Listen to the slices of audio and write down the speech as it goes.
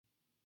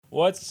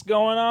What's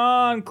going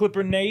on,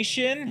 Clipper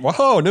Nation?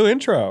 Whoa, new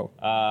intro.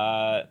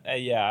 Yeah,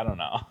 I don't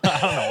know. I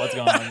don't know what's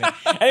going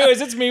on.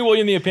 Anyways, it's me,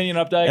 William the Opinion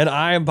Updike. And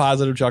I am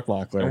Positive Chuck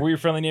Mockler. And we're your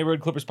friendly neighborhood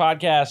Clippers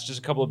podcast. Just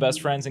a couple of best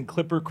friends and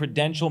Clipper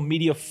credential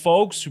media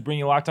folks who bring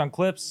you Locked On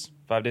Clips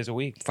 5 days a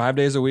week. 5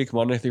 days a week,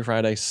 Monday through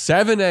Friday,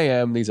 7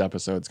 a.m. These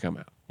episodes come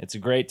out. It's a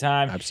great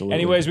time. Absolutely.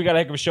 Anyways, we got a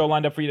heck of a show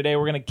lined up for you today.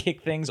 We're going to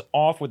kick things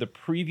off with a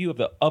preview of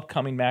the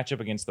upcoming matchup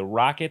against the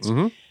Rockets.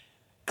 Mm-hmm.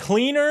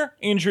 Cleaner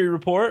injury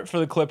report for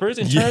the Clippers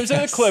in terms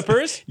of the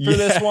Clippers for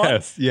this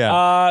one.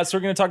 Yeah. So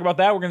we're going to talk about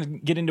that. We're going to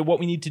get into what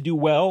we need to do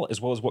well as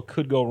what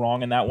could go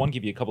wrong in that one,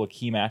 give you a couple of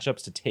key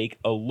matchups to take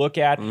a look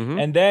at. Mm-hmm.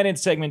 And then in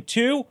segment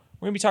 2, we're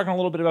going to be talking a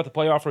little bit about the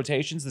playoff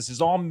rotations. This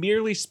is all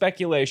merely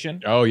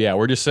speculation. Oh, yeah.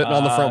 We're just sitting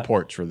on the front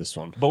porch for this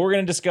one. But we're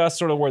going to discuss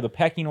sort of where the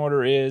pecking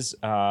order is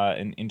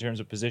in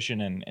terms of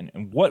position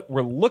and what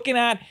we're looking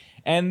at.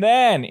 And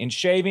then in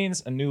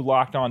shavings, a new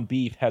Locked On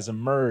beef has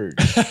emerged.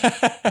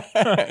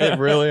 It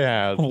really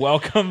has.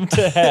 Welcome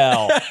to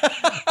hell.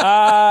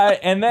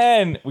 And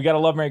then we got a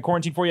Love, Marry,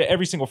 Quarantine for you.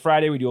 Every single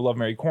Friday, we do a Love,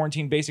 Marry,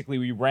 Quarantine. Basically,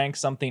 we rank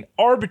something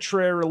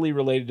arbitrarily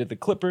related to the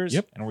Clippers.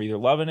 Yep. And we're either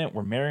loving it,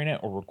 we're marrying it,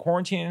 or we're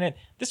quarantining it.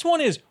 This one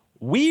is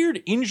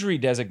weird injury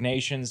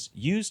designations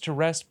used to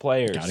rest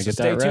players. Gotta get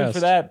so stay that tuned rest.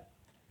 for that.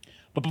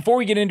 But before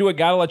we get into it,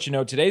 gotta let you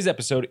know, today's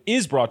episode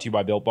is brought to you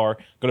by Built Bar.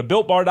 Go to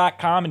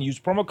BuiltBar.com and use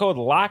promo code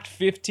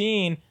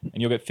LOCKED15,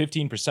 and you'll get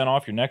 15%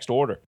 off your next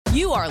order.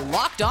 You are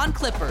Locked On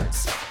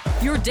Clippers,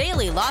 your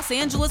daily Los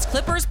Angeles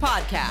Clippers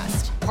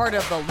podcast. Part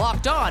of the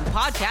Locked On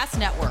Podcast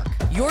Network,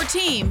 your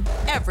team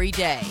every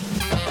day.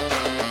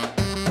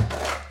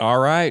 All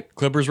right.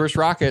 Clippers versus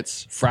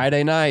Rockets,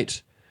 Friday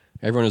night.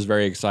 Everyone is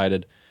very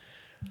excited.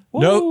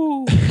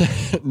 Woo!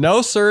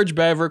 No Serge,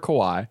 Bev, or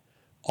Kawhi.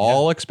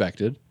 All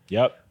expected.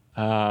 Yep.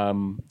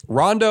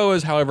 Rondo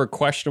is, however,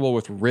 questionable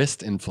with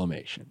wrist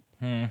inflammation,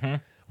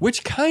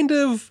 which kind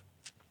of,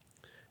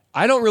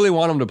 I don't really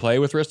want him to play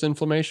with wrist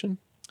inflammation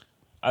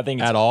I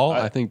think at all.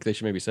 I think they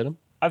should maybe sit him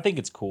I think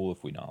it's cool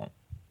if we don't.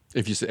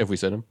 if we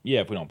sit him.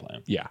 Yeah, if we don't play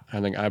him. Yeah,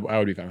 I think I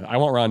would be fine with it. I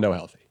want Rondo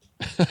healthy.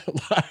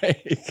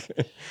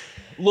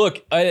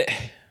 Look,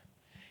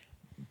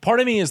 part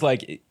of me is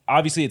like,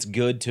 obviously it's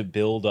good to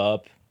build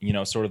up,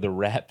 sort of the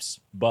reps,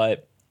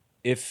 but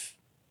if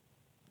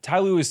Ty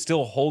Lue is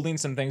still holding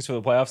some things for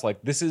the playoffs,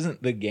 like this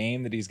isn't the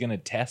game that he's going to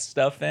test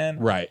stuff in.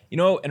 Right.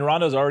 And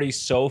Rondo's already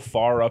so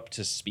far up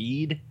to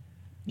speed.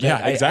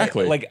 Yeah,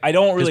 exactly. I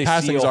don't really His see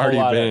passing's a whole already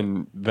lot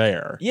been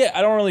there. Yeah,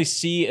 I don't really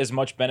see as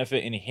much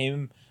benefit in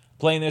him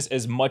playing this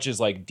as much as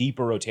like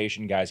deeper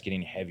rotation guys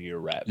getting heavier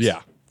reps.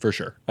 Yeah, for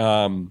sure.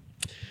 The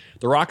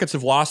Rockets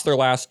have lost their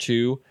last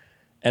 2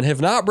 and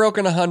have not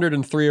broken 100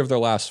 in 3 of their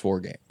last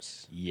 4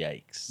 games.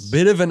 Yikes.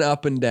 Bit of an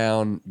up and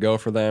down go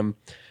for them.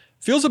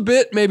 Feels a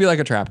bit maybe like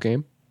a trap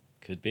game.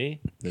 Could be.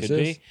 This Could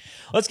is. be.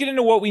 Let's get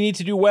into what we need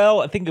to do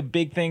well. I think a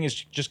big thing is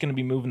just going to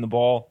be moving the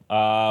ball.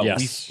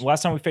 Yes.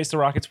 Last time we faced the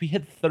Rockets, we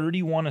had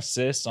 31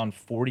 assists on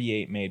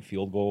 48 made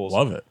field goals.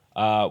 Love it.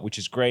 Which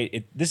is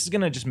great. This is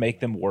going to just make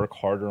them work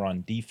harder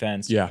on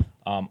defense. Yeah.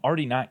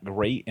 Already not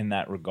great in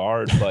that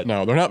regard, but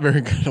No, they're not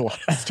very good a lot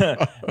of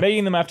stuff.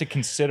 making them have to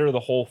consider the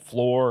whole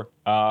floor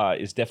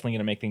is definitely going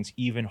to make things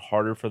even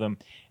harder for them.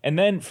 And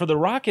then for the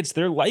Rockets,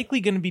 they're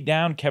likely going to be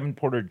down Kevin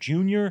Porter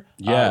Jr.,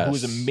 Yes. who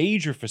was a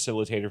major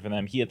facilitator for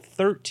them. He had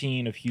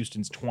 13 of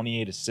Houston's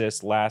 28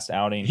 assists last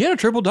outing. He had a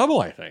triple-double,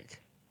 I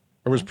think.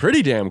 Or was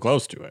pretty damn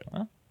close to it.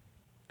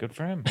 Good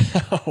for him.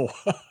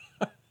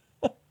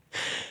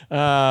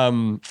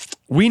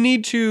 We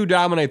need to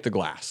dominate the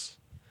glass.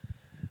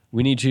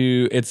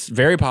 It's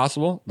very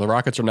possible. The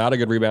Rockets are not a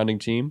good rebounding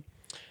team.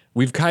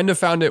 We've kind of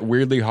found it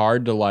weirdly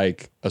hard to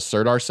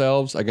assert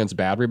ourselves against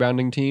bad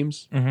rebounding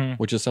teams,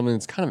 which is something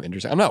that's kind of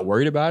interesting. I'm not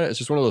worried about it. It's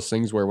just one of those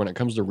things where when it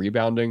comes to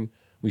rebounding,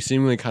 we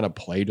seemingly kind of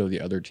play to the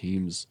other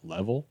team's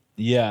level.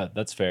 Yeah,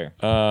 that's fair.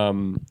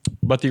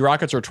 But the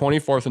Rockets are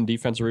 24th in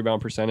defensive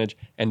rebound percentage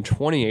and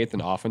 28th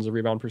in offensive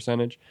rebound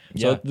percentage.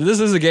 So this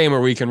is a game where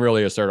we can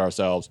really assert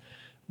ourselves.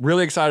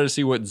 Really excited to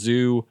see what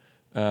Zoo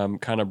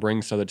kind of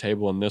brings to the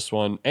table in this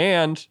one.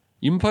 And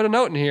you can put a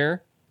note in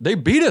here. They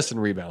beat us in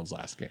rebounds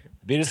last game.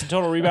 Beat us in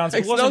total rebounds.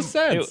 Makes no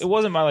sense. It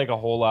wasn't by a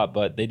whole lot,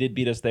 but they did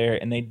beat us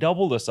there, and they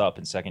doubled us up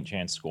in second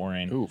chance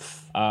scoring.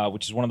 Oof.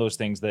 Which is one of those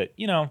things that,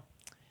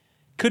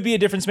 could be a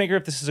difference maker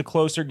if this is a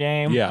closer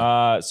game.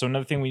 Yeah. So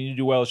another thing we need to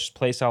do well is just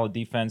play solid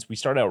defense. We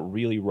started out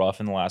really rough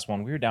in the last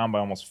one. We were down by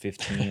almost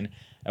 15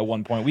 at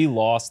one point. We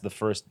lost the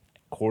first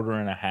quarter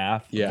and a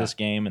half of this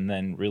game and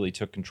then really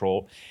took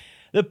control.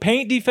 The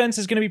paint defense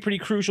is going to be pretty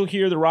crucial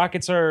here. The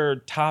Rockets are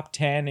top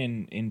 10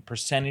 in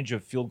percentage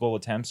of field goal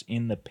attempts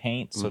in the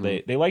paint, so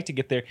they like to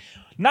get there.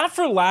 Not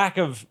for lack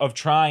of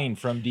trying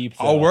from deep.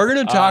 Oh, we're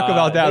going to talk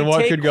about that and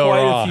what could go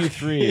wrong. Quite a few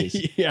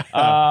threes.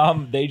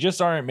 Yeah. They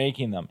just aren't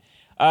making them.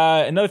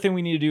 Another thing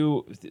we need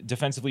to do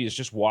defensively is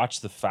just watch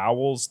the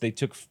fouls. They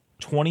took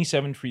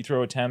 27 free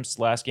throw attempts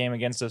last game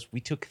against us. We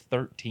took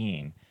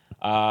 13.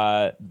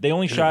 They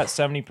only shot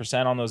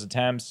 70% on those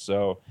attempts,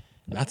 so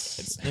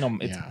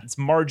It's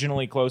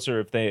marginally closer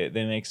if they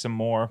make some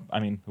more. I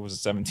mean, it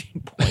was a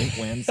 17-point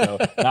win, so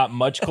not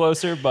much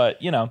closer, but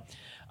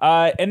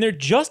and they're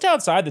just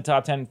outside the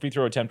top 10 free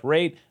throw attempt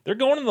rate. They're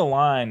going to the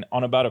line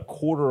on about a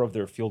quarter of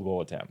their field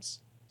goal attempts.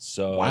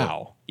 So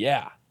wow,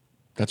 yeah,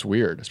 that's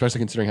weird, especially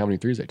considering how many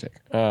threes they take.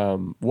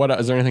 What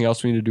is there anything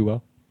else we need to do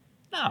well?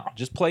 No,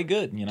 just play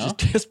good.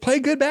 Just play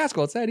good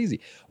basketball. It's that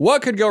easy.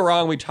 What could go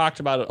wrong? We talked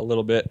about it a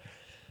little bit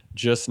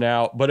just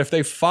now, but if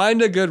they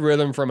find a good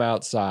rhythm from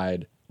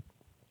outside,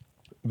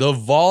 the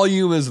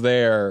volume is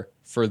there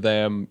for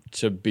them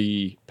to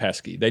be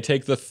pesky. They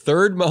take the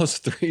third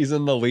most threes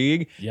in the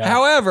league. Yeah.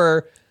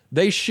 However,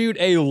 they shoot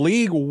a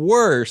league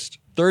worst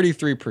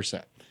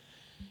 33%.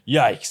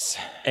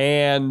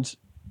 Yikes.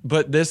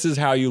 But this is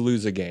how you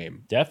lose a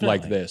game. Definitely.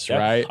 Like this,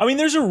 right? I mean,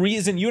 there's a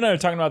reason. You and I were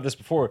talking about this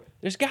before.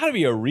 There's got to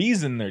be a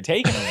reason they're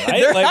taking them,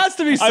 right? There has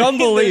to be some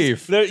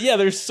belief.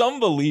 There's some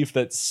belief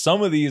that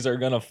some of these are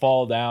going to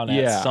fall down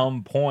at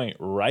some point,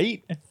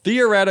 right?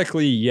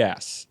 Theoretically,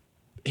 yes.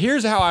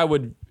 Here's how I'm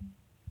going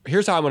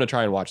to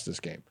try and watch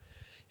this game.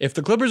 If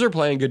the Clippers are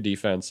playing good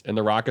defense and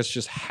the Rockets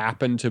just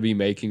happen to be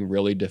making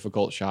really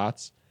difficult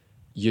shots,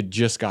 you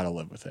just got to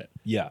live with it.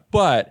 Yeah.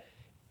 But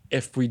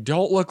if we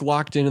don't look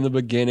locked in the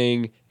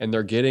beginning and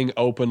they're getting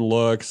open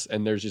looks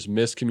and there's just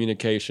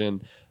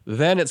miscommunication,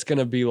 then it's going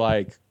to be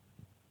like,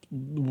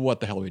 what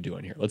the hell are we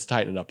doing here? Let's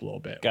tighten it up a little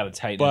bit. Got to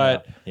tighten it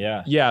up.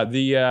 Yeah. Yeah,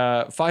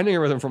 the finding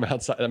a rhythm from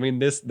outside, I mean,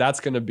 that's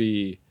going to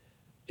be,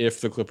 if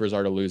the Clippers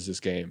are to lose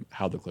this game,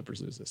 how the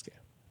Clippers lose this game.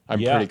 I'm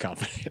pretty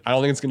confident. I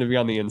don't think it's going to be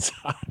on the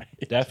inside.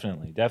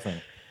 Definitely.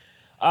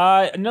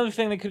 Another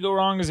thing that could go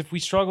wrong is if we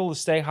struggle to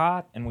stay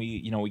hot and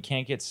we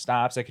can't get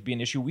stops, that could be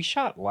an issue. We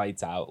shot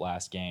lights out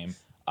last game,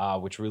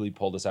 which really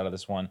pulled us out of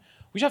this one.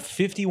 We shot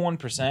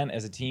 51%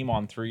 as a team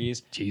on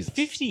threes, Jesus.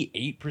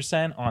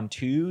 58% on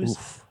twos.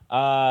 Oof.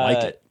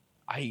 Like it.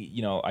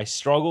 I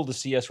struggle to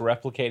see us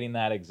replicating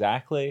that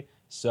exactly.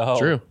 So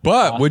true,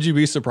 but would you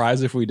be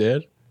surprised if we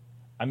did?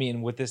 I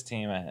mean, with this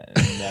team,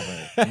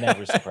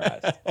 never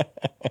surprised.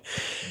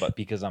 But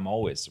because I'm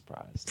always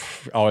surprised.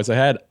 Always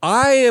ahead.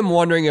 I am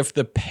wondering if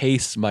the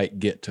pace might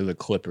get to the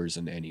Clippers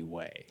in any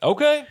way.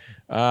 Okay.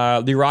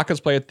 The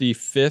Rockets play at the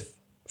 5th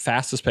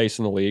fastest pace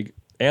in the league.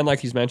 And like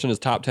he's mentioned, is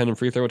top 10 in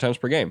free throw attempts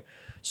per game.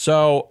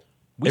 So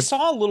we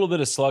saw a little bit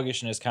of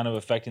sluggishness kind of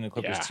affecting the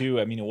Clippers too.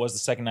 I mean, it was the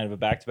second night of a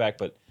back-to-back,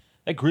 but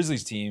that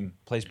Grizzlies team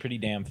plays pretty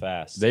damn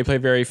fast. They play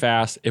very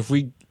fast.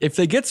 If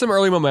they get some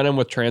early momentum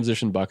with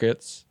transition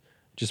buckets,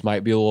 just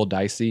might be a little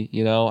dicey,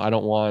 I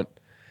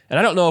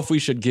don't know if we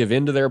should give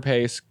into their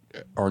pace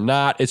or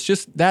not. It's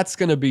just that's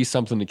going to be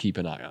something to keep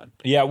an eye on.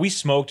 Yeah, we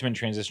smoked them in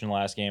transition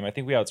last game. I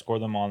think we outscored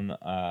them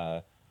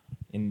on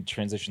in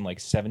transition like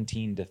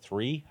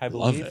 17-3, I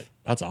believe. Love it.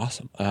 That's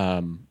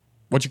awesome.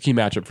 What's your key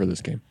matchup for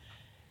this game?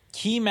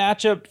 Key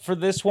matchup for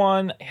this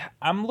one,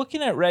 I'm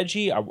looking at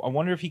Reggie. I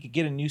wonder if he could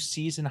get a new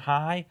season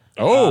high.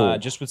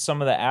 Just with some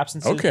of the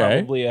absences,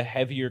 probably a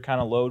heavier kind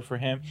of load for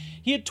him.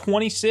 He had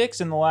 26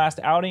 in the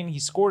last outing. He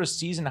scored a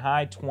season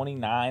high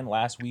 29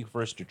 last week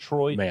versus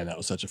Detroit. Man, that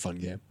was such a fun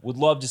game. Would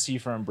love to see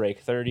for him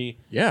break 30.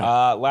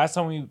 Yeah. Last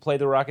time we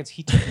played the Rockets,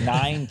 he took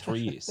 9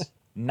 threes.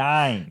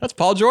 9. That's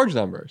Paul George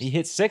numbers. He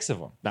hit 6 of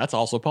them. That's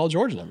also Paul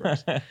George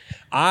numbers.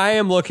 I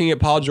am looking at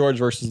Paul George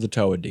versus the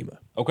toe edema.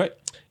 Okay.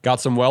 Got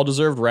some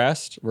well-deserved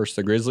rest versus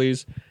the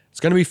Grizzlies.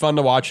 It's going to be fun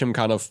to watch him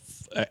kind of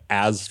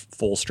as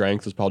full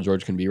strength as Paul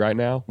George can be right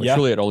now. Which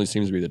really it only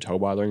seems to be the toe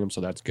bothering him,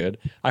 so that's good.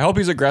 I hope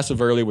he's aggressive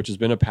early, which has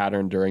been a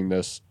pattern during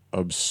this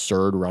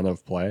absurd run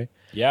of play.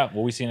 Yeah,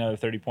 will we see another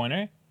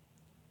 30-pointer?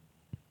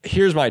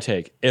 Here's my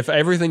take. If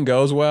everything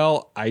goes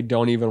well, I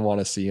don't even want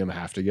to see him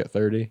have to get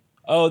 30.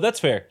 Oh, that's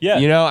fair. Yeah.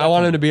 I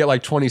want him to be at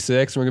like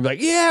 26, and we're going to be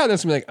like, yeah, and then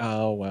it's going to be like,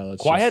 oh, well.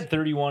 Kawhi had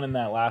 31 in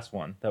that last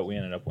one that we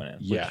ended up winning.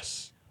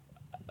 Yes.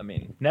 I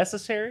mean,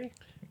 necessary?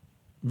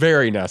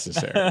 Very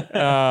necessary.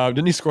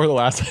 Didn't he score the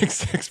last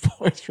 6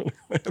 points for the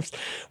Clips?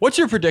 What's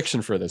your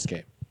prediction for this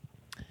game?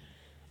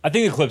 I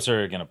think the Clips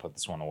are going to put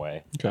this one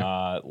away. Okay.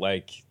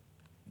 I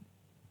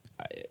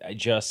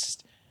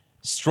just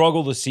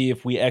struggle to see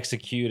if we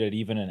execute at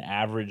even an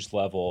average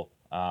level,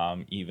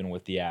 even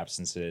with the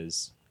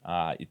absences.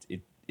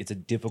 It's a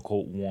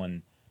difficult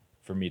one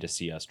for me to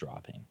see us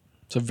dropping.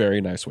 It's a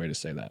very nice way to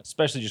say that.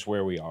 Especially just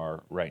where we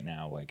are right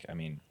now.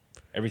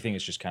 Everything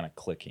is just kind of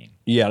clicking.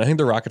 Yeah, and I think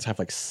the Rockets have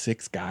like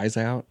 6 guys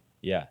out.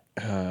 Yeah.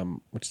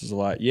 Which is a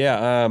lot.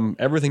 Yeah,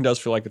 everything does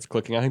feel like it's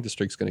clicking. I think the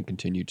streak's going to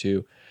continue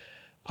too.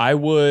 I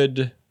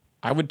would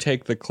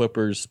take the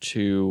Clippers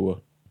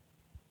to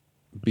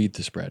beat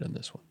the spread in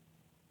this one.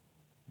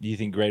 Do you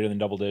think greater than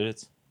double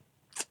digits?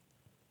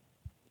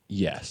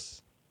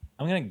 Yes.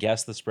 I'm going to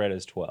guess the spread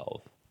is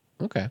 12.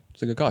 Okay,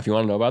 it's a good call. If you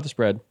want to know about the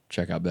spread,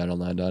 check out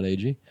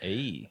betonline.ag.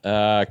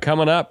 Hey.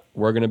 Coming up,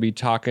 we're going to be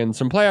talking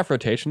some playoff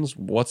rotations.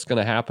 What's going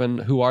to happen?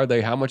 Who are they?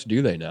 How much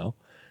do they know?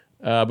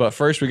 But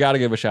first, we got to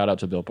give a shout out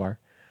to Built Bar.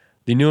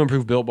 The new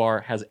improved Built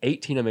Bar has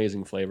 18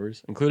 amazing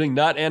flavors, including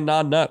nut and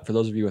non-nut for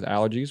those of you with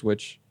allergies,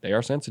 which they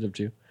are sensitive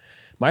to.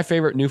 My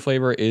favorite new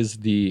flavor is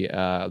the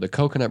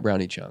coconut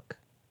brownie chunk.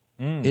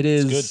 It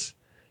is good.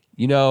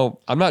 You know,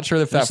 I'm not sure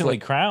if that recently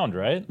crowned,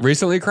 right?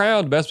 Recently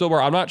crowned best Built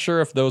Bar. I'm not sure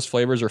if those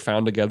flavors are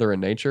found together in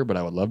nature, but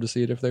I would love to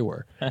see it if they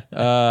were.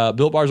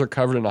 Built Bars are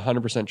covered in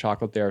 100%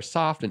 chocolate. They are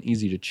soft and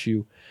easy to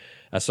chew.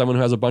 As someone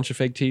who has a bunch of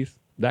fake teeth,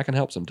 that can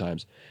help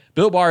sometimes.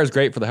 Built Bar is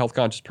great for the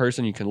health-conscious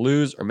person. You can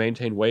lose or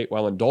maintain weight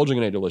while indulging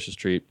in a delicious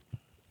treat.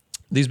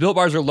 These Built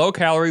Bars are low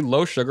calorie,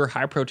 low sugar,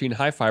 high protein,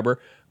 high fiber,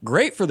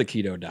 great for the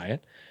keto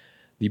diet.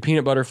 The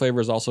peanut butter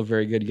flavor is also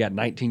very good. You got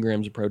 19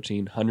 grams of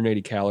protein,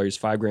 180 calories,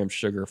 5 grams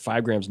sugar,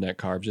 5 grams net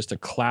carbs. Just a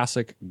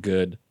classic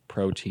good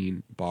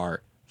protein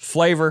bar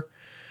flavor.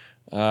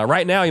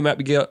 Right now, you might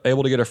be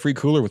able to get a free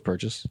cooler with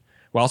purchase.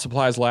 While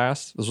supplies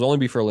last, this will only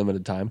be for a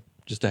limited time.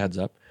 Just a heads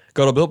up.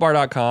 Go to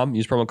BuiltBar.com,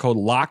 use promo code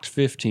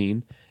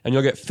LOCKED15, and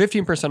you'll get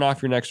 15%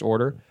 off your next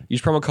order.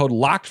 Use promo code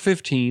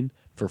LOCKED15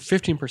 for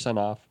 15%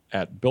 off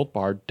at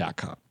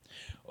BuiltBar.com.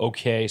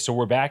 Okay, so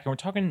we're back, and we're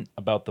talking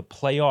about the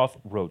playoff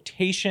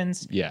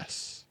rotations.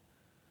 Yes.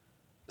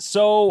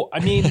 So, I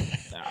mean,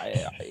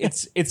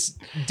 it's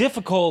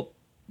difficult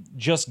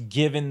just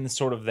given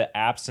sort of the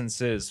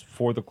absences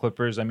for the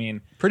Clippers. I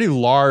mean, pretty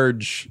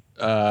large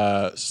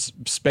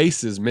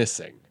spaces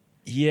missing.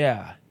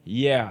 Yeah.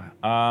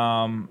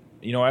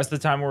 You know, as the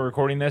time we're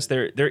recording this,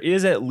 there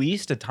is at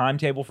least a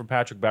timetable for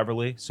Patrick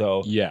Beverley.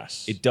 So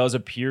yes, it does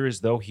appear as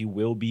though he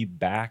will be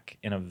back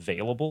and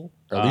available,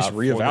 or at least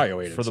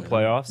reevaluated for the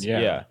playoffs.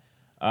 Yeah.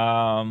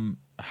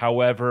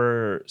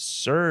 However,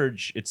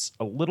 Serge, it's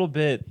a little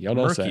bit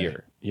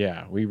murkier.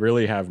 Yeah, we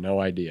really have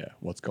no idea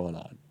what's going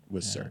on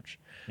with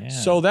Serge. Yeah.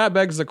 So that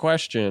begs the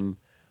question: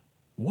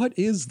 what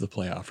is the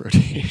playoff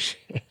rotation?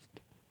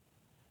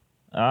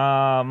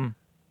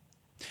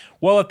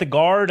 Well, at the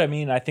guard, I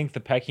mean, I think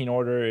the pecking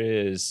order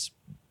is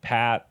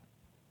Pat.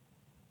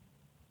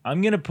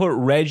 I'm going to put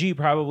Reggie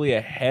probably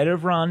ahead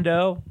of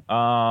Rondo,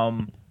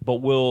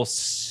 but we'll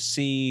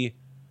see.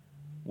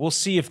 We'll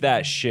see if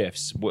that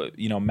shifts.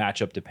 You know,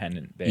 matchup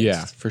dependent based.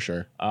 Yeah, for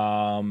sure.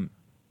 Then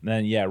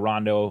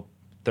Rondo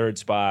 3rd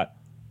spot,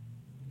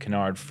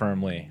 Kennard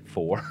firmly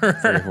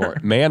 4. 4.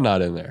 Man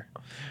not in there.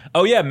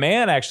 Oh yeah,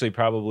 Man actually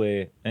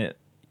probably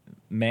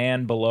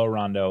Man below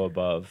Rondo,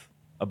 above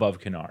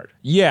Kennard.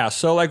 Yeah,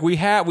 so like we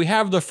have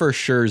the for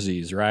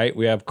surezies, right?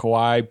 We have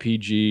Kawhi,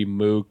 PG,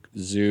 Mook,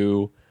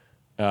 Zoo.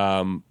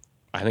 I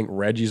think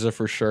Reggie's a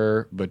for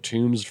sure.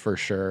 Batum's for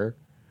sure.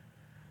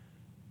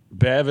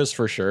 Bev is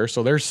for sure.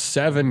 So there's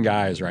 7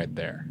 guys right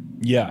there.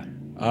 Yeah.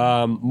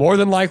 More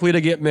than likely to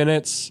get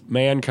minutes.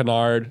 Man,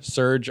 Kennard,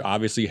 Serge,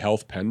 obviously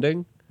health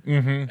pending.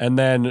 Mm-hmm. And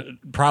then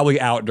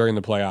probably out during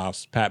the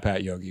playoffs,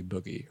 Pat, Yogi,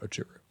 Boogie,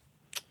 Ochuru.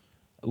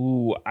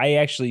 Ooh, I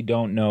actually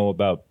don't know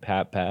about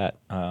Pat.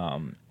 I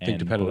think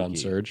dependent on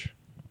Serge.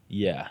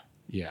 Yeah.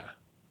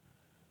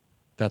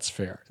 That's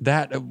fair.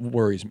 That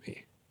worries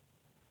me.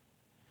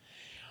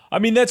 I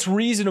mean, that's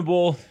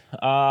reasonable.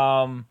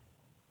 I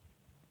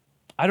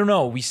don't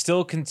know. We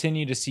still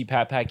continue to see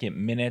Pat get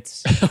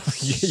minutes.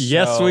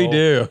 Yes, we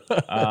do.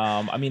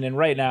 I mean, and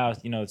right now,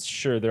 you know, it's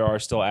sure there are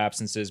still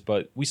absences,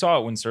 but we saw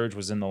it when Serge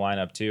was in the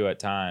lineup too at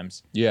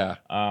times. Yeah.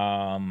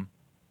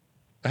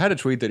 I had a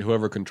tweet that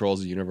whoever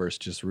controls the universe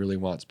just really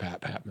wants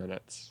Pat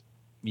minutes.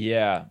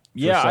 Yeah.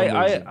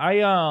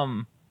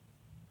 I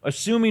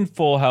assuming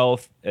full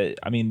health.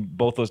 I mean,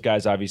 both those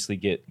guys obviously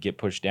get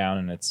pushed down,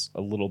 and it's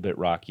a little bit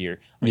rockier.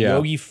 I mean,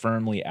 Yogi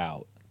firmly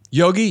out.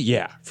 Yogi,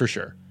 yeah, for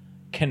sure.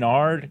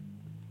 Kennard,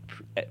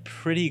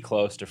 pretty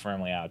close to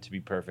firmly out, to be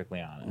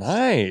perfectly honest.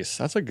 Nice,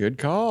 that's a good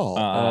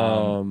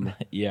call.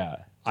 Yeah,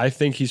 I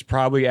think he's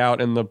probably out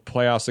in the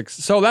playoffs.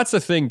 So that's the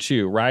thing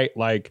too, right?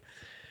 Like,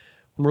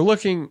 when we're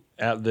looking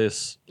at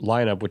this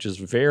lineup, which is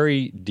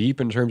very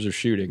deep in terms of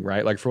shooting,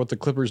 right? Like for what the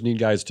Clippers need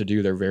guys to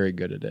do, they're very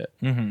good at it.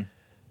 Mm-hmm.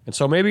 And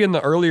so maybe in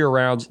the earlier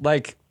rounds,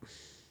 like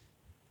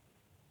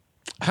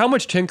how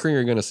much tinkering are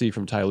you going to see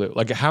from Ty Lue?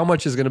 Like how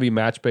much is going to be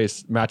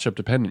matchup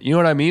dependent? You know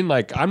what I mean?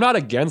 Like I'm not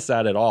against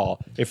that at all.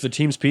 If the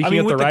team's peaking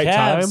at the right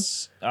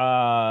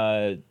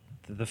time.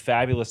 The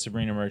fabulous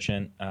Sabrina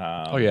Merchant.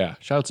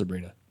 Shout out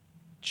Sabrina.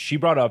 She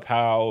brought up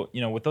how,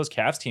 you know, with those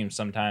Cavs teams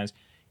sometimes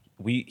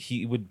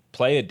he would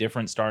play a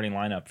different starting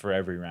lineup for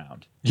every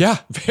round. Yeah,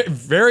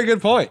 very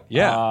good point.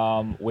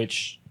 Yeah.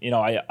 Which, you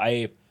know,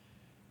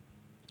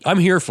 I'm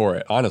here for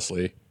it,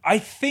 honestly. I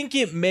think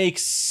it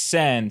makes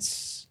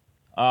sense.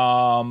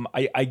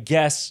 I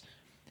guess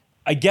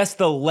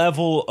the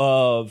level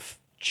of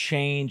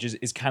change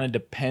is kind of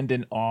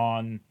dependent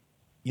on,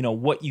 you know,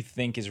 what you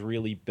think is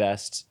really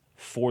best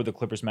for the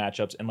Clippers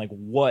matchups and like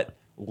what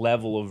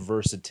level of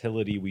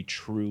versatility we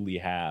truly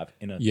have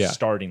in a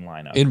starting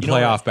lineup in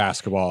playoff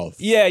basketball.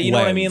 Yeah, you know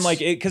what I mean? Like,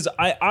 because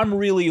I'm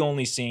really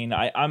only seeing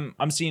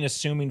I'm seeing,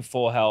 assuming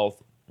full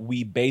health,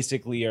 we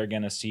basically are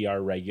going to see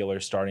our regular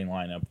starting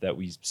lineup that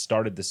we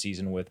started the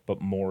season with, but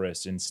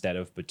Morris instead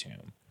of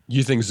Batum.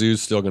 You think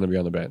Zoo's still going to be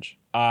on the bench?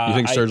 You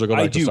think Serge will go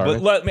back to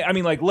starting?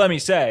 But let me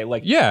say,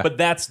 but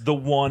that's the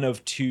one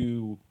of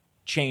 2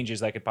 changes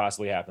that could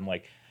possibly happen.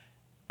 Like,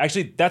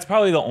 Actually, that's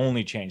probably the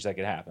only change that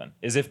could happen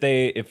is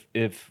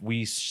if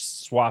we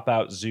swap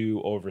out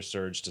Zoo over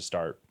Surge to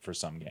start for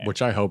some game,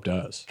 which I hope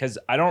does. Because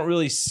I don't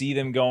really see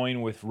them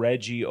going with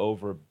Reggie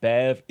over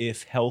Bev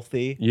if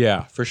healthy.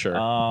 Yeah, for sure.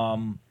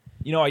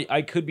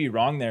 I could be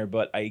wrong there,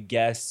 but I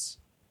guess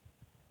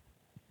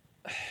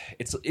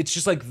it's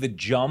just like the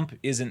jump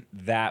isn't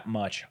that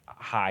much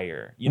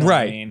higher. You know what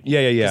I mean?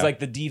 Yeah.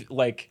 Because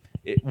like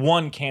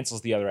one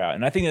cancels the other out,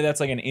 and I think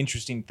that's like an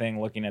interesting thing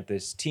looking at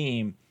this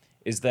team.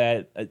 Is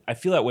that I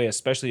feel that way,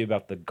 especially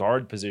about the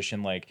guard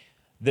position. Like,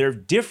 they're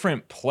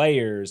different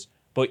players,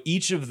 but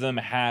each of them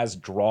has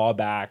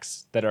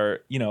drawbacks that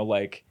are,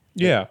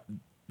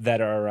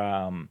 that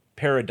are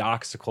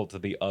paradoxical to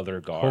the other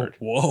guard.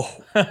 Oh,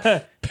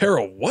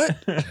 whoa.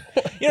 what?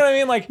 You know what I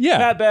mean? Like,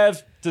 Pat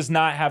Bev does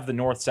not have the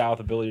north-south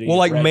ability. Well,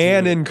 like Reggie.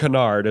 Man and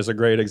Kennard is a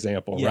great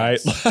example, right?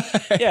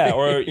 Yeah,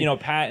 or,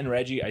 Pat and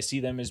Reggie, I see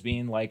them as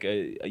being like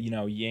a,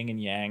 yin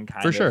and yang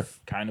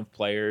kind of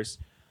players.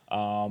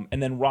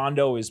 And then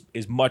Rondo is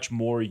much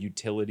more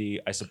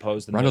utility, I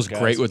suppose. Than Rondo's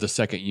great with the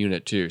second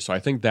unit too, so I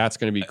think that's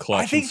going to be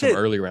clutch in some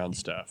early round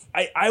stuff.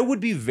 I would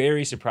be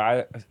very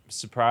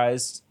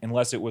surprised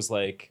unless it was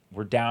like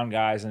we're down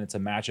guys and it's a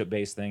matchup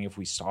based thing if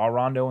we saw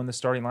Rondo in the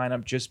starting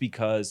lineup, just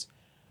because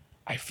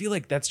I feel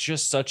like that's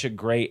just such a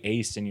great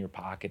ace in your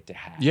pocket to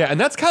have. Yeah, and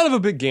that's kind of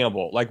a big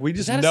gamble. Like we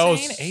just is that know a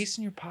saying, ace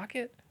in your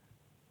pocket.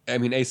 I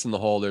mean, ace in the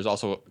hole. There's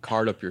also a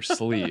card up your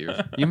sleeve.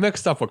 You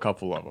mixed up a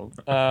couple of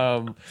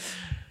them.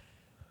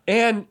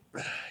 And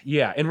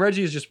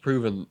Reggie has just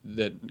proven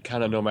that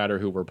kind of no matter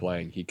who we're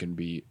playing, he can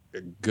be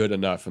good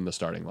enough in the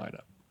starting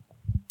lineup.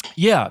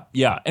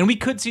 Yeah. And we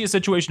could see a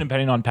situation,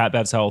 depending on Pat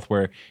Bev's health,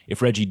 where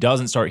if Reggie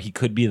doesn't start, he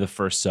could be the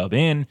first sub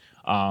in.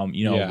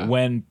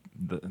 When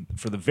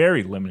for the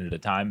very limited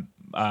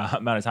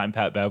amount of time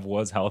Pat Bev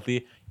was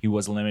healthy, he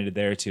was limited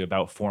there to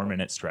about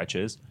 4-minute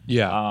stretches.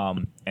 Yeah.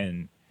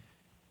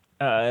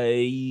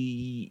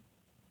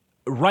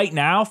 Right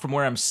now, from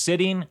where I'm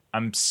sitting,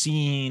 I'm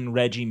seeing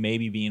Reggie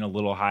maybe being a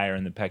little higher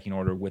in the pecking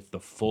order with the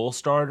full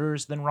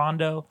starters than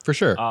Rondo. For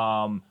sure.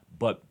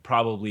 But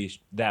probably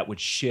that would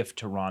shift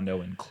to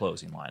Rondo in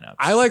closing lineups.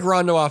 I like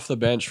Rondo off the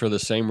bench for the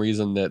same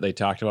reason that they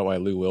talked about why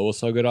Lou Will was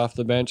so good off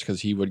the bench, because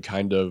he would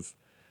kind of,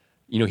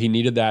 he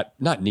needed that,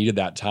 not needed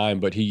that time,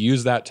 but he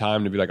used that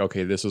time to be like,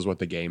 okay, this is what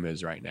the game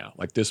is right now.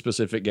 Like this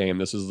specific game,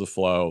 this is the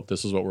flow,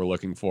 this is what we're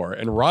looking for.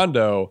 And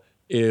Rondo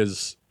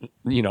is,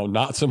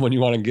 not someone you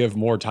want to give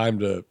more time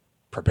to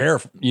prepare.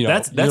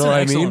 That's an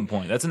excellent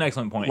point. That's an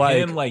excellent point.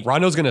 Like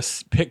Rondo's going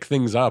to pick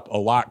things up a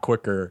lot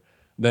quicker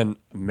than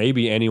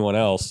maybe anyone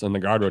else in the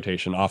guard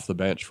rotation off the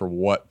bench for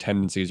what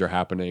tendencies are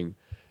happening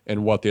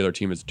and what the other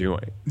team is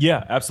doing.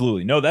 Yeah,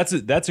 absolutely. No, that's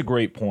a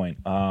great point.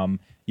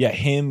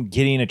 Him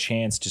getting a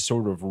chance to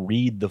sort of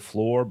read the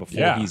floor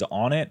before he's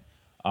on it.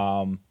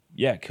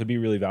 It could be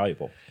really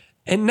valuable.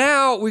 And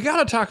now we got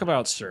to talk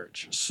about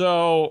Surge.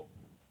 So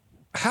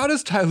how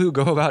does Ty Lue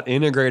go about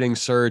integrating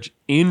Surge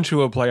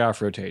into a playoff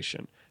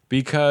rotation?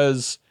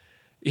 Because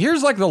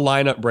here's like the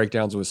lineup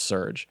breakdowns with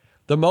Surge.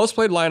 The most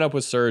played lineup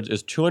with Surge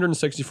is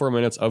 264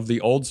 minutes of the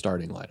old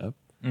starting lineup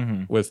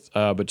with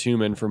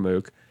Batum in for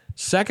Mook.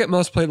 Second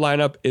most played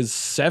lineup is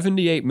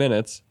 78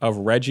 minutes of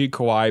Reggie,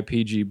 Kawhi,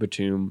 PG,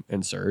 Batum,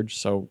 and Surge.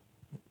 So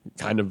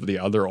kind of the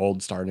other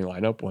old starting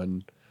lineup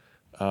when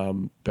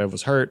Bev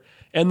was hurt.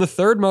 And the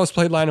third most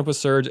played lineup with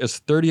Surge is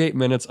 38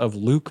 minutes of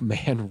Luke,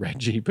 Man,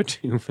 Reggie,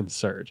 Batum, and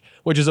Surge,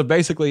 which is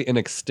basically an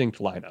extinct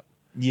lineup.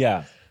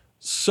 Yeah.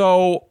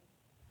 So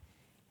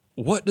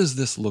what does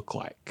this look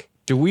like?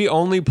 Do we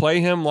only play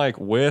him like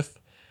with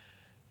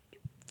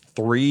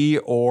 3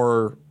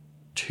 or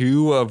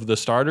 2 of the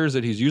starters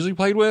that he's usually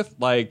played with?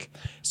 Like,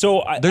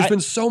 there's been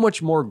so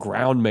much more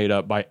ground made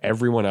up by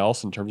everyone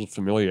else in terms of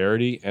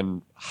familiarity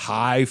and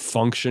high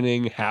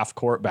functioning half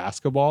court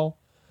basketball.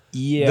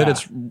 Yeah, that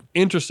it's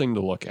interesting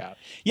to look at.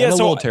 Yeah, and a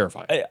little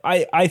terrifying.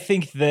 I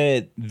think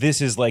that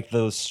this is like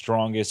the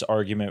strongest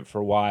argument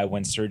for why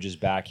when Surge is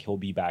back, he'll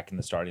be back in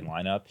the starting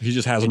lineup. He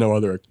just has no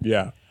other.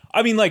 Yeah.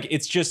 I mean, like,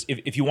 it's just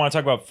if you want to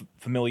talk about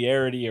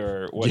familiarity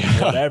or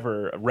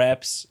whatever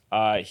reps,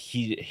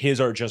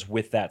 his are just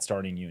with that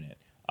starting unit.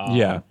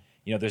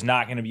 There's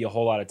not going to be a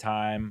whole lot of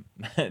time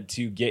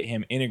to get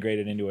him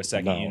integrated into a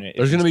second unit.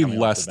 There's going to be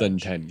less than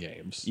 10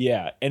 games.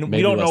 Yeah, and maybe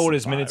we don't know what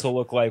his minutes will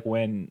look like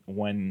when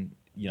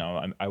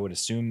I would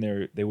assume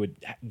they would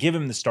give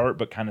him the start,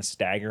 but kind of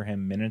stagger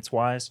him minutes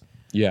wise.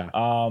 Yeah.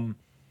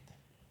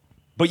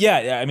 But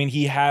yeah, I mean,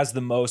 he has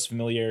the most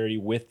familiarity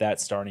with that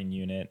starting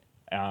unit.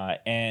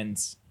 And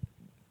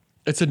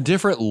it's a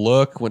different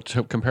look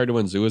compared to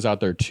when Zoo was out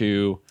there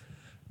too.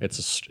 It's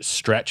a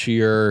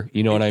stretchier,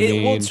 you know what I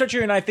mean? Well, it's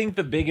stretchier, and I think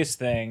the biggest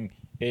thing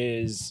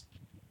is,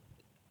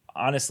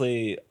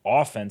 honestly,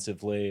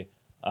 offensively,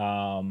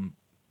 I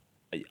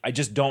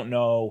just don't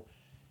know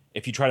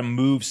if you try to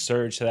move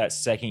Surge to that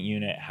second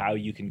unit, how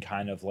you can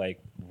kind of like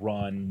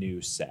run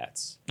new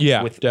sets.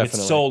 Yeah, with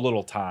definitely. so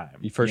little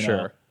time. For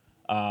sure.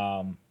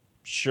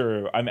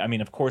 Sure. I mean,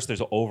 of course,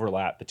 there's an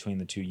overlap between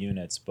the two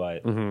units,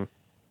 but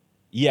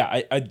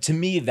yeah, to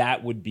me,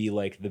 that would be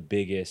like the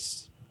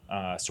biggest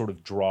sort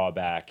of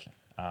drawback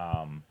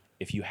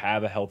if you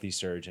have a healthy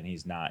Serge and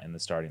he's not in the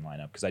starting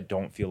lineup, because I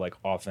don't feel like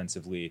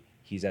offensively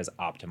he's as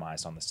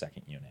optimized on the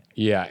second unit.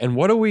 Yeah, and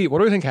what do we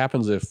think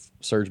happens if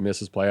Serge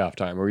misses playoff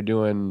time? Are we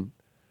doing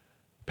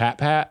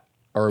Pat,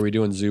 or are we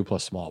doing Zoo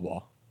plus small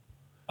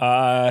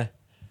ball?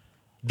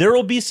 There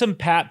will be some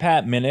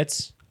Pat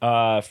minutes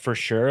for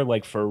sure,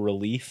 like for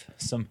relief,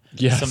 some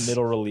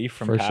middle relief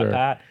from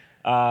Pat.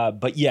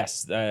 But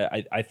yes,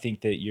 I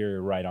think that you're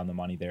right on the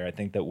money there. I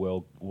think that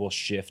we'll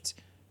shift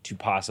to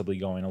possibly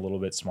going a little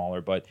bit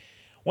smaller. But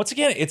once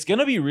again, it's going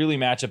to be really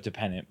matchup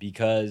dependent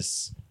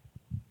because,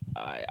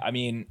 I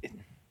mean,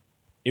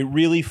 it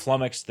really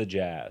flummoxed the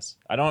Jazz.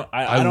 I don't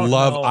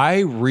know. I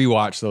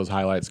rewatch those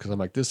highlights because I'm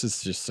like, this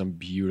is just some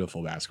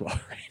beautiful basketball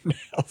right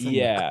now.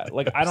 Yeah,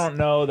 like I don't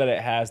know that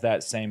it has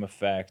that same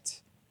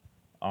effect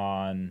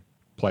on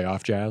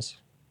playoff Jazz.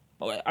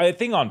 I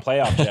think on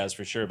playoff Jazz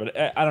for sure, but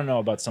I don't know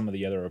about some of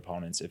the other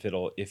opponents if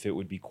it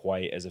would be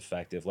quite as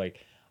effective. Like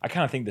I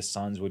kind of think the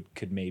Suns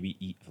could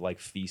maybe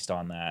feast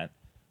on that.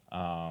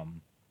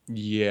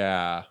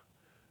 Yeah.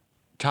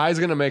 Ty's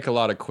going to make a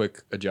lot of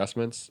quick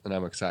adjustments, and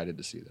I'm excited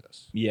to see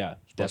this. Yeah,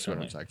 definitely. That's what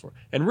I'm excited for.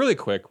 And really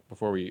quick,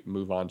 before we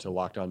move on to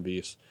Locked On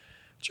Beefs,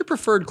 what's your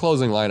preferred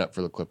closing lineup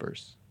for the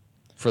Clippers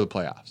for the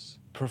playoffs?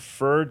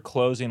 Preferred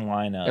closing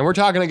lineup. And we're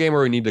talking a game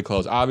where we need to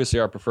close. Obviously,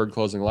 our preferred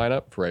closing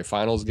lineup for a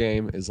finals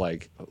game is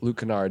like Luke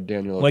Kennard,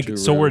 Daniel Oturu,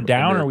 so we're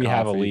down Amir or we Coffey.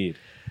 have a lead?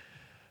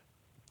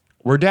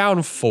 We're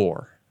down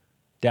 4.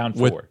 Down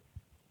 4.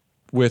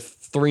 With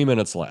 3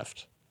 minutes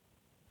left.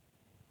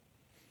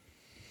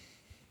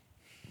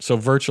 So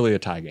virtually a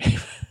tie game.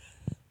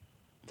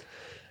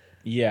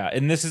 Yeah,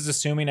 and this is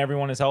assuming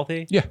everyone is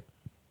healthy? Yeah.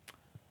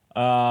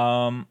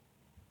 Well,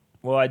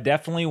 I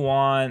definitely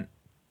want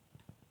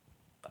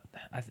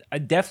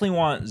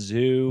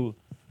Zoo,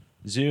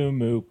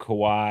 Mook,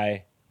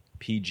 Kawhi,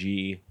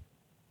 PG.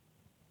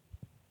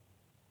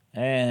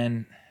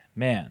 And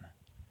man,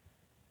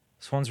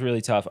 this one's really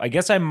tough. I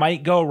guess I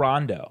might go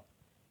Rondo.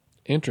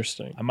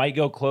 Interesting. I might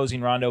go closing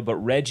Rondo, but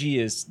Reggie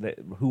is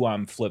who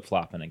I'm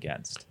flip-flopping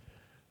against.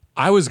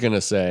 I was going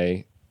to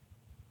say,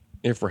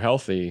 if we're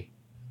healthy,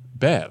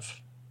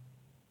 Bev.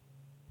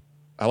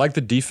 I like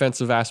the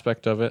defensive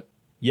aspect of it.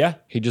 Yeah.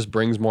 He just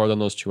brings more than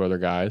those two other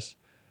guys.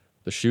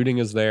 The shooting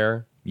is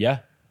there. Yeah.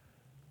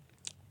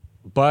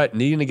 But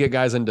needing to get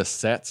guys into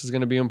sets is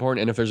going to be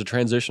important. And if there's a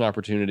transition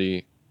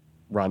opportunity,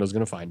 Rondo's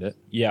going to find it.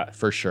 Yeah.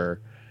 For sure.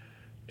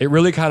 It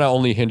really kind of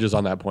only hinges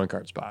on that point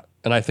guard spot.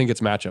 And I think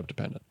it's matchup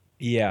dependent.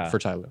 Yeah. For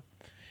Ty Lue.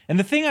 And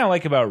the thing I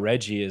like about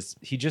Reggie is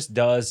he just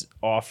does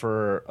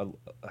offer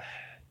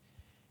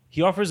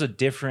he offers a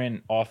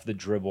different off the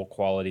dribble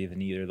quality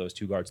than either of those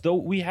two guards. Though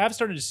we have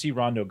started to see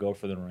Rondo go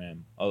for the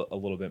rim a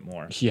little bit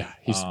more. Yeah,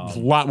 he's a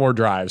lot more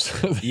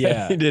drives than he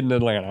did in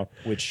Atlanta,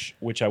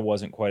 which I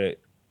wasn't quite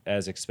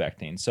as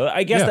expecting. So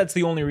I guess that's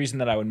the only reason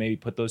that I would maybe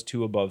put those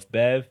two above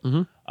Bev,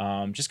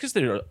 just because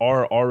there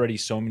are already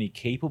so many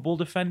capable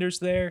defenders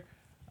there.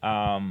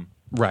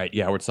 Right?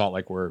 Yeah, it's not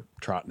like we're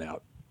trotting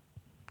out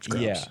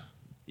scrubs.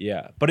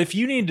 Yeah. But if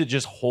you need to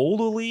just hold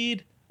a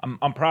lead,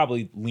 I'm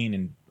probably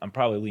leaning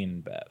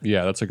Bev.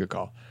 Yeah, that's a good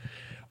call.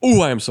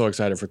 Ooh, I am so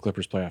excited for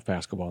Clippers playoff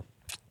basketball.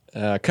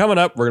 Coming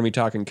up, we're going to be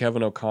talking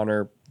Kevin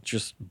O'Connor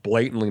just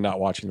blatantly not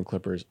watching the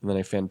Clippers, and then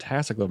a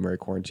fantastic Love Mary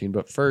quarantine.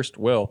 But first,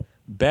 Will,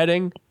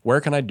 betting,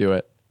 where can I do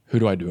it? Who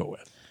do I do it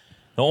with?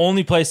 The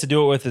only place to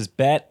do it with is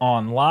Bet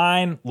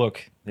Online.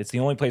 Look, it's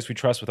the only place we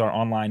trust with our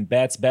online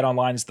bets. Bet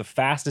Online is the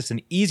fastest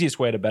and easiest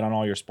way to bet on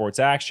all your sports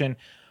action.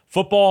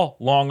 Football,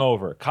 long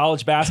over.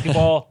 College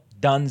basketball,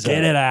 donezo.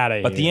 Get it out of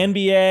here. But the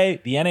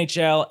NBA, the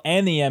NHL,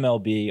 and the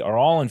MLB are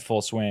all in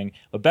full swing.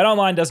 But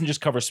BetOnline doesn't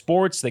just cover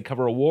sports. They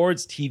cover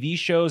awards, TV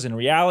shows, and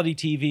reality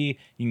TV.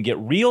 You can get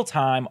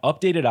real-time,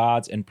 updated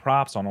odds and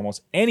props on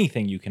almost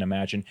anything you can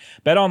imagine.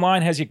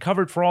 BetOnline has you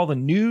covered for all the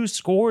news,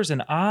 scores,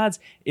 and odds.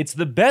 It's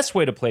the best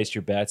way to place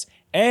your bets,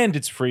 and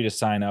it's free to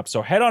sign up.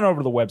 So head on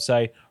over to the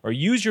website or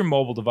use your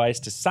mobile device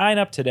to sign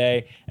up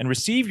today and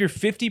receive your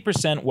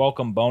 50%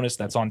 welcome bonus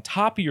that's on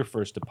top of your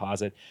first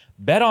deposit.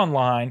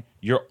 BetOnline,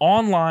 your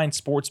online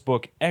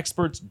sportsbook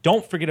experts.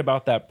 Don't forget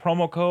about that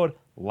promo code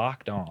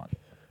LOCKEDON.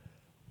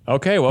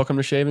 Okay, welcome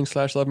to Shaving /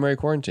 Love Mary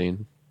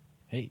Quarantine.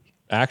 Hey.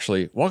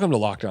 Actually, welcome to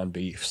Locked On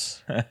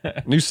Beefs.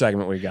 New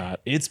segment we got.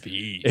 It's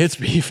beef. It's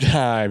beef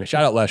time.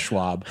 Shout out Les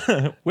Schwab.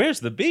 Where's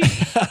the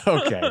beef?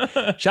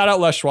 Okay. Shout out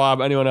Les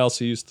Schwab. Anyone else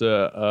who used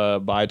to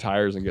buy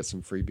tires and get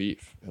some free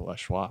beef at Les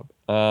Schwab.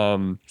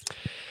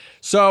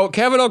 So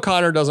Kevin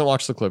O'Connor doesn't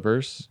watch the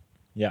Clippers.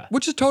 Yeah.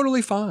 Which is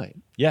totally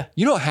fine. Yeah.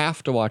 You don't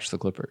have to watch the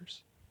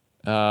Clippers.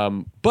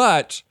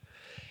 But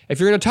if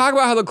you're going to talk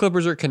about how the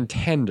Clippers are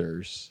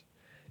contenders,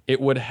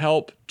 it would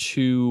help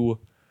to...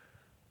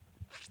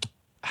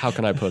 How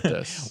can I put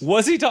this?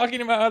 Was he talking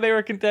about how they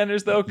were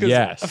contenders, though? Because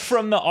yes.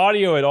 From the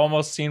audio, it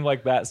almost seemed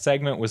like that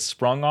segment was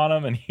sprung on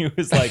him, and he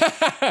was like,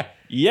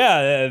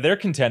 yeah, they're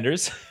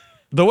contenders.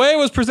 The way it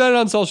was presented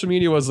on social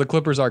media was the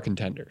Clippers are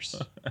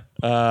contenders,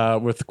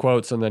 with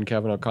quotes and then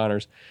Kevin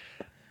O'Connor's.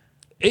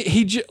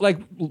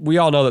 we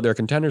all know that they're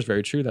contenders.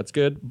 Very true. That's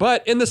good.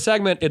 But in the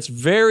segment, it's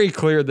very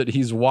clear that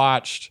he's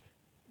watched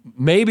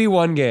maybe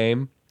one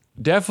game,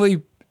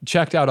 definitely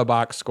checked out a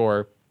box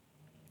score.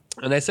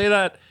 And I say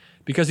that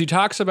because he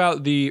talks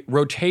about the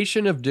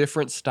rotation of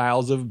different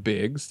styles of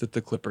bigs that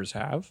the Clippers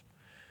have,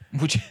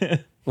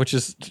 which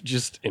is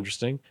just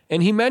interesting.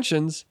 And he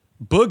mentions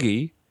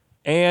Boogie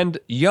and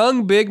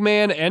young big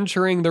man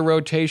entering the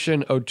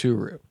rotation,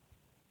 Oturu.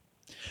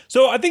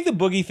 So I think the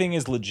Boogie thing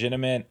is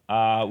legitimate.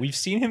 We've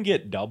seen him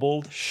get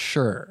doubled.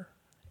 Sure.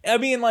 I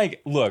mean,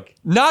 like, look.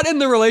 Not in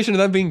the relation of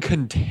them being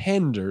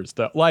contenders,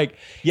 though. Like,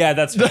 yeah,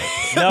 that's fair.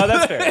 No,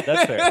 that's fair.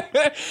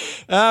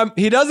 That's fair.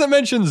 He doesn't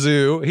mention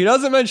Zoo. He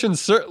doesn't mention, He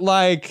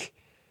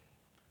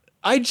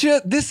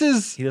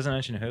doesn't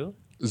mention who?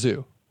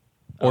 Zoo.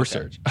 Or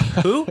Serge.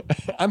 Who?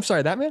 I'm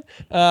sorry, that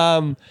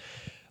man?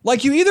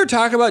 Like, you either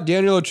talk about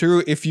Daniel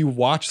Oturu if you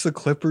watch the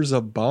Clippers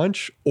a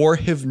bunch or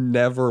have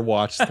never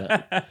watched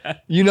them.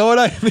 You know what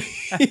I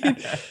mean?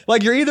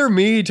 Like, you're either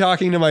me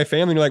talking to my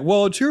family and you're like,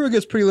 well, Oturu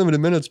gets pretty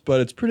limited minutes, but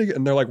it's pretty good.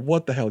 And they're like,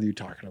 what the hell are you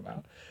talking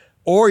about?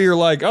 Or you're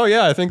like, oh,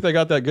 yeah, I think they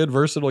got that good,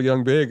 versatile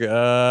young big.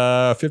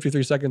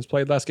 53 seconds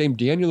played last game.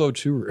 Daniel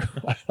Oturu.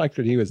 I liked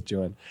what he was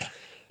doing.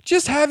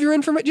 Just have your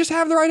information. Just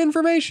have the right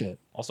information.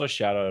 Also,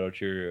 shout out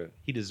Oturu.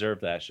 He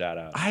deserved that shout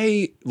out.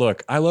 I love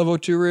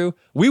Oturu.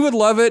 We would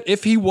love it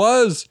if he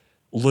was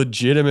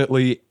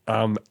legitimately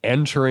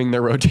entering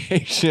the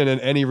rotation in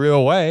any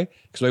real way,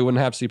 because we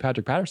wouldn't have to see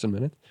Patrick Patterson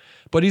minutes.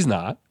 But he's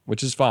not,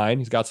 which is fine.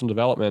 He's got some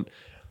development.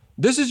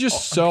 This is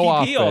just so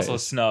off. He also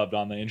snubbed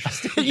on the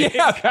interesting.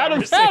 Yeah,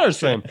 Patrick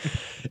Patterson.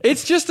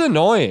 It's just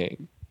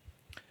annoying.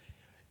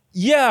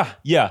 Yeah.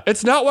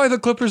 It's not why the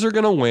Clippers are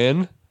going to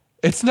win.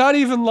 It's not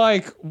even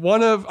like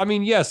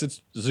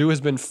Zoo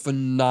has been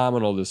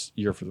phenomenal this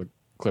year for the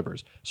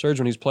Clippers. Serge,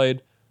 when he's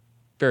played,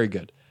 very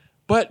good.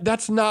 But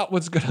that's not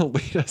what's going to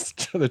lead us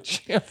to the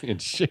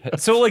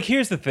championship. So, like,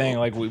 here's the thing.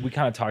 Like, we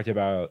kind of talked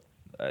about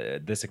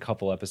this a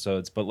couple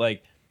episodes, but,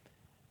 like,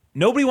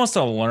 nobody wants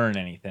to learn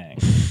anything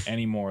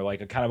anymore.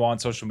 Like, kind of on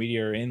social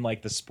media or in,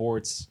 like, the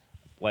sports,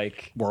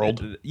 like...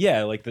 world.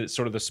 Like, the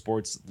sort of the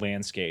sports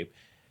landscape.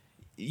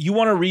 You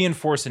want to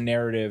reinforce a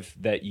narrative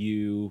that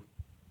you...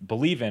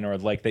 believe in or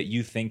like that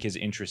you think is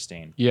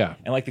interesting. Yeah.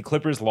 And like the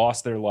Clippers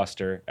lost their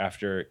luster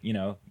after,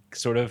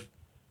 sort of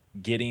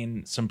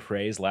getting some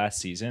praise last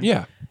season.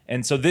 Yeah.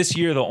 And so this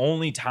year, the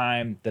only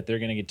time that they're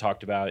going to get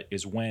talked about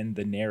is when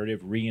the narrative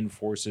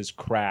reinforces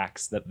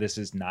cracks that this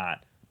is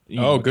not,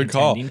 good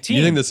call. Team.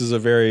 You think this is a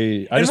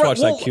very... I just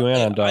watched that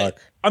QAnon doc.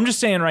 I'm just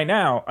saying right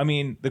now, I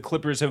mean, the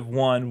Clippers have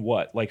won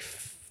what, like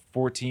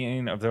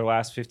 14 of their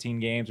last 15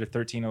 games or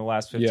 13 of the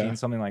last 15,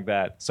 something like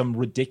that. Some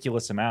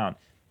ridiculous amount.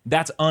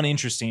 That's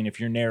uninteresting if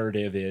your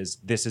narrative is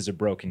this is a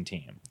broken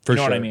team. For you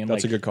know sure. What I mean?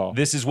 That's a good call.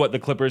 This is what the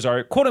Clippers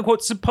are, quote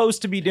unquote,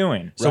 supposed to be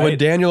doing. So right? when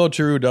Daniel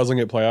Oturu doesn't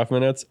get playoff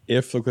minutes,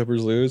 if the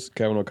Clippers lose,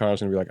 Kevin O'Connor's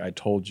going to be like, I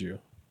told you.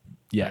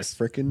 Yes.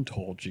 I freaking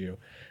told you.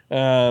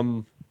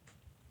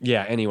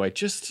 Anyway,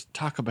 just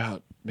talk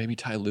about maybe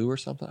Ty Lue or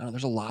something. I don't know.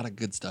 There's a lot of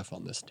good stuff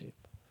on this team.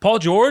 Paul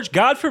George?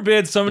 God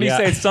forbid somebody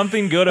say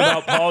something good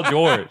about Paul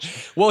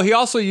George. Well, he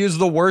also used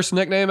the worst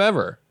nickname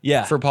ever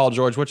for Paul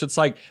George, which it's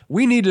like,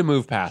 we need to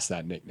move past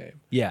that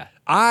nickname. Yeah.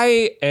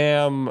 I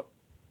am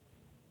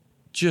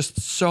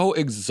just so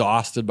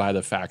exhausted by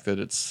the fact that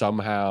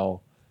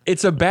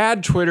it's a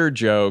bad Twitter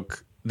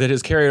joke that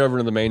has carried over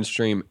to the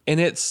mainstream. And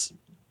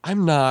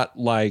I'm not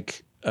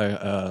like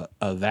a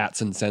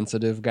that's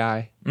insensitive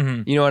guy.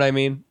 Mm-hmm. You know what I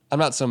mean? I'm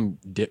not some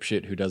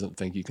dipshit who doesn't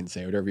think you can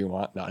say whatever you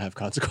want, not have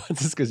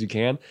consequences because you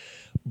can.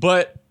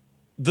 But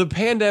the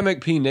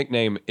Pandemic P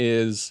nickname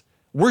is,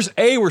 we're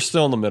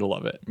still in the middle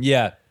of it.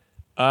 Yeah.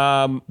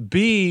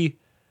 B,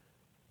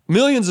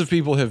 millions of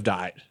people have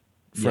died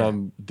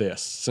from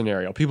this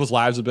scenario. People's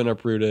lives have been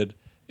uprooted.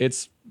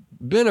 It's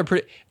been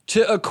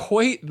to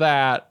equate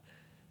that,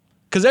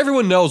 because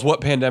everyone knows what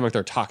pandemic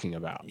they're talking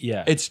about.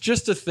 Yeah. It's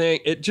just a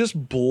thing. It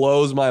just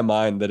blows my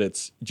mind that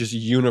it's just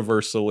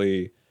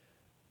universally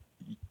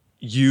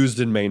used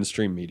in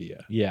mainstream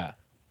media. Yeah.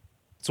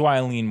 That's why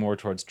I lean more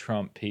towards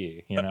Trump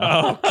P,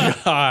 Oh,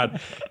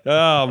 God.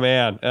 Oh,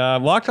 man.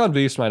 Locked on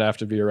Beast might have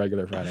to be a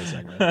regular Friday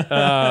segment.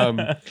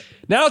 Now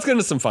let's get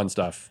into some fun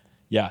stuff.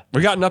 Yeah.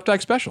 We got an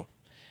Updike special.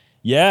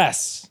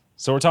 Yes.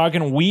 So we're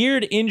talking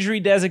weird injury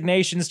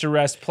designations to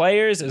rest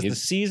players as the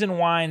season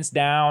winds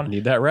down.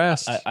 Need that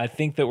rest. I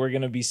think that we're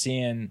going to be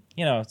seeing,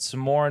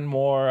 some more and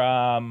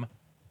more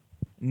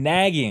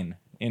nagging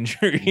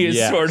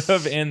injuries sort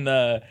of in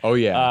the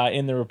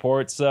in the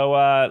report. So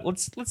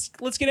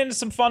let's get into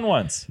some fun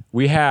ones.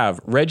 We have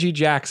Reggie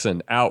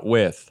Jackson out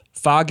with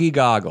foggy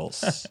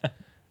goggles.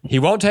 He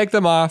won't take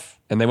them off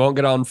and they won't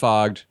get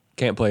unfogged.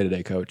 Can't play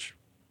today, coach.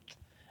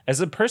 As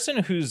a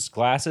person whose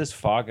glasses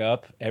fog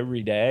up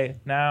every day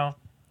now,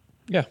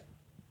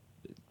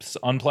 it's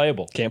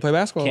unplayable. Can't play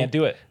basketball. Can't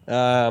do it.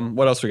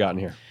 What else we got in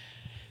here?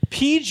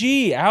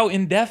 PG out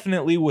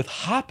indefinitely with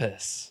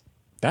Hoppus.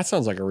 That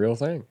sounds like a real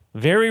thing.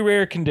 Very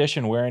rare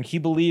condition wherein he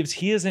believes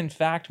he is in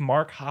fact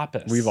Mark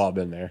Hoppus. We've all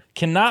been there.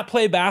 Cannot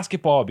play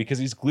basketball because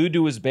he's glued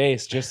to his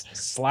base, just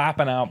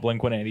slapping out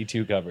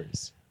Blink-182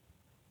 covers.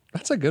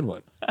 That's a good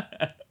one.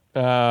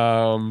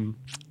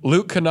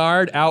 Luke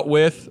Kennard out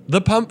with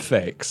the pump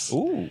fakes.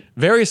 Ooh.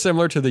 Very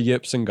similar to the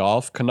yips in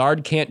golf.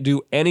 Kennard can't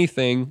do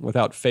anything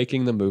without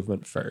faking the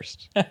movement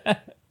first.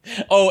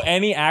 Oh,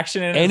 any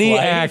action in his Any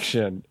life?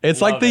 action.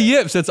 It's like Love the it.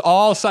 yips. It's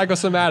all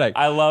psychosomatic.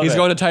 I love He's it.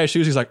 going to tie his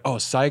shoes. He's like, oh,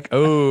 psych.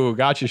 Oh,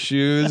 got your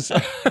shoes.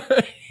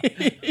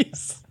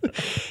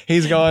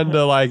 he's going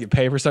to like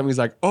pay for something. He's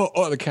like,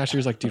 oh, the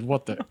cashier's like, dude,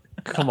 what the?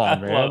 Come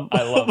on, man.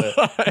 I love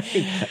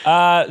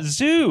it.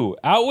 Zoo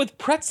out with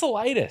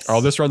pretzelitis.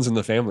 Oh, this runs in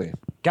the family.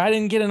 Guy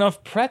didn't get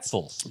enough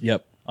pretzels.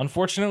 Yep.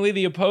 Unfortunately,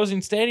 the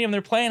opposing stadium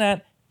they're playing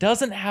at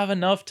doesn't have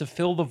enough to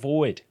fill the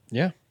void.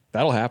 Yeah,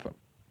 that'll happen.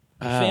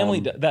 The family,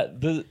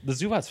 the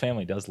Zubats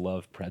family does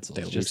love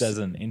pretzels, just as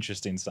an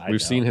interesting side note.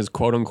 We've seen his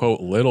quote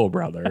unquote little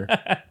brother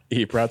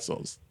eat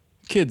pretzels.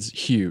 Kid's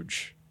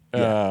huge.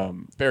 Yeah.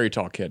 Very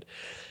tall kid.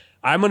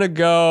 I'm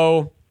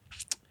loving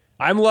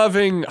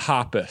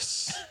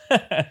Hoppus.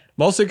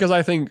 Mostly because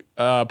I think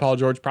Paul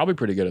George probably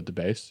pretty good at the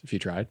base if he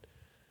tried.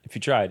 If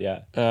you tried,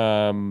 yeah.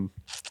 And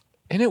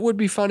it would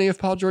be funny if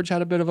Paul George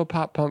had a bit of a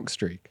pop punk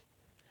streak.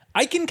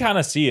 I can kind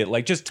of see it.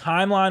 Like just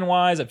timeline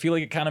wise, I feel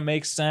like it kind of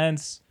makes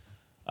sense.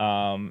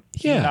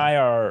 He and I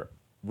are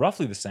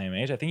roughly the same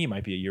age. I think he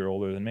might be a year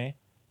older than me.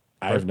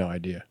 I have no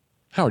idea.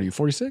 How old are you?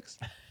 46?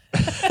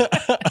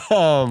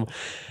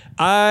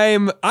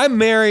 I'm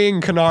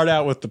marrying Kennard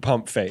out with the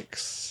pump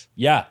fakes.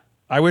 Yeah.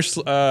 I wish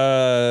Luke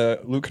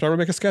Kennard would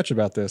make a sketch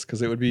about this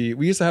because it would be.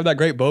 We used to have that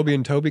great Bobby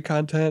and Toby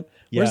content.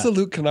 Yeah. Where's the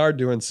Luke Kennard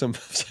doing some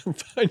fun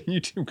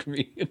YouTube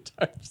comedian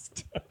type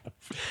stuff?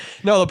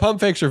 No, the pump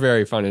fakes are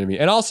very funny to me.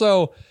 And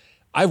also,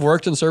 I've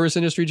worked in service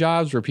industry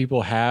jobs where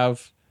people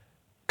have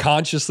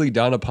consciously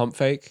done a pump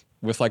fake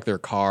with like their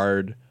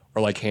card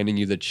or like handing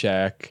you the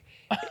check,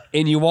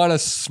 and you want to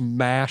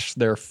smash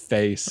their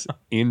face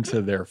into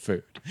their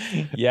food.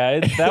 Yeah,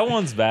 that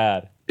one's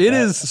bad. It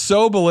is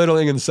so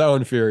belittling and so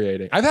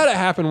infuriating. I've had it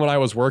happen when I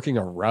was working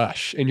a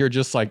rush, and you're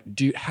just like,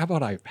 dude, how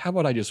about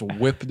I just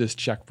whip this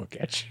checkbook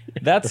at you?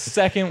 That's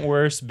second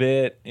worst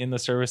bit in the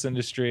service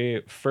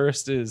industry.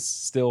 First is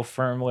still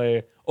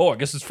firmly, oh, I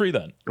guess it's free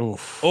then.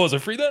 Oof. Oh, is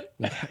it free then?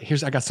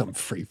 I got something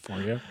free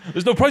for you.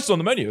 There's no prices on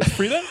the menu. It's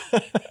free then?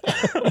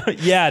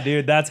 Yeah,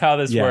 dude, that's how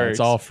this works. It's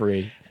all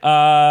free.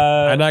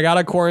 And I got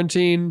to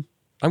quarantine.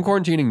 I'm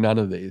quarantining none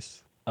of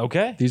these.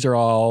 Okay. These are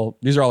all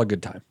a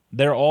good time.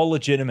 They're all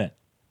legitimate.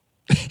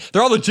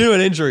 They're all legitimate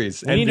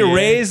injuries. We need to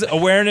raise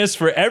awareness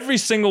for every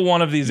single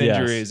one of these Yes.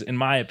 injuries, in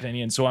my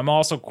opinion. So I'm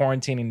also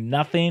quarantining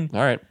nothing.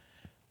 All right.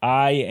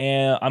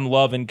 I'm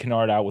loving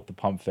Kennard out with the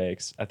pump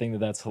fakes. I think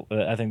that's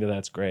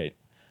great.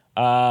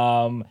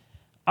 I'm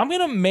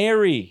gonna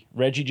marry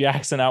Reggie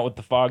Jackson out with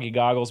the foggy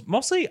goggles.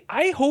 Mostly,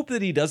 I hope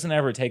that he doesn't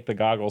ever take the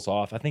goggles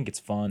off. I think it's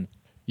fun.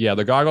 Yeah,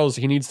 the goggles.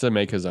 He needs to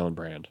make his own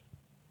brand.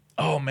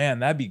 Oh man,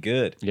 that'd be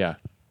good. Yeah,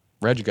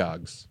 Reg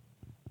Gogs.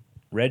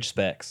 Reg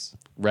Specs.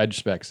 Reg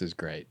Specs is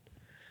great.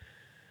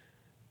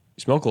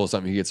 You smoke a little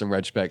something, you get some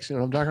Reg Specs. You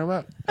know what I'm talking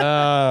about?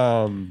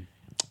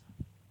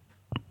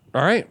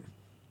 All right.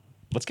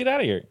 Let's get out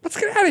of here.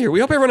 We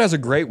hope everyone has a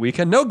great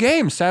weekend. No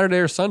games Saturday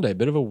or Sunday.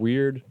 Bit of a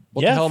weird.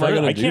 What the hell am I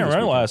going to do? I can't this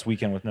run weekend? last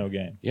weekend with no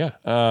game. Yeah.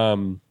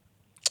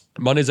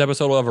 Monday's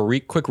episode will have a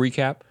quick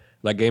recap of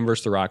that game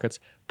versus the Rockets.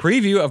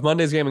 Preview of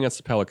Monday's game against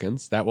the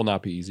Pelicans. That will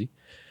not be easy.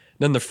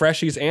 Then the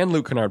Freshies and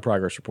Luke Kennard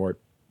progress report.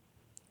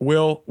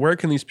 Will, where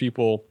can these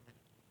people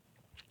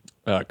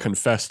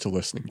confess to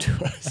listening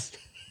to us?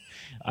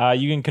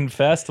 You can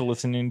confess to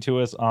listening to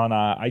us on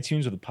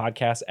iTunes or the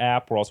podcast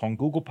app. We're also on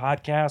Google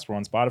Podcasts. We're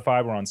on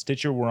Spotify. We're on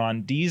Stitcher. We're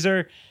on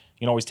Deezer. You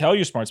can always tell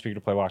your smart speaker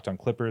to play Locked On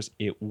Clippers.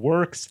 It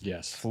works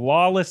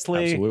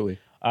flawlessly. Absolutely.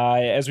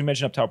 As we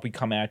mentioned up top, we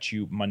come at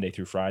you Monday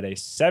through Friday,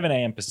 7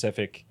 a.m.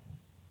 Pacific.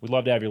 We'd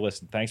love to have you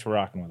listen. Thanks for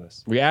rocking with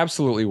us. We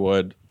absolutely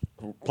would.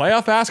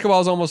 Playoff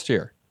basketball is almost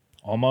here.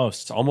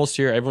 Almost. It's almost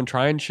here. Everyone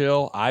try and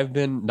chill. I've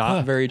been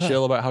not very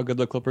chill about how good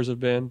the Clippers have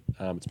been.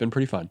 It's been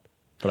pretty fun,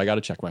 but I got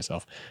to check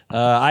myself.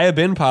 I have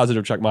been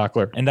positive Chuck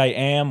Mockler. And I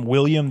am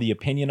William, the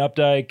Opinion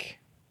Updike.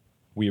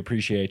 We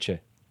appreciate you.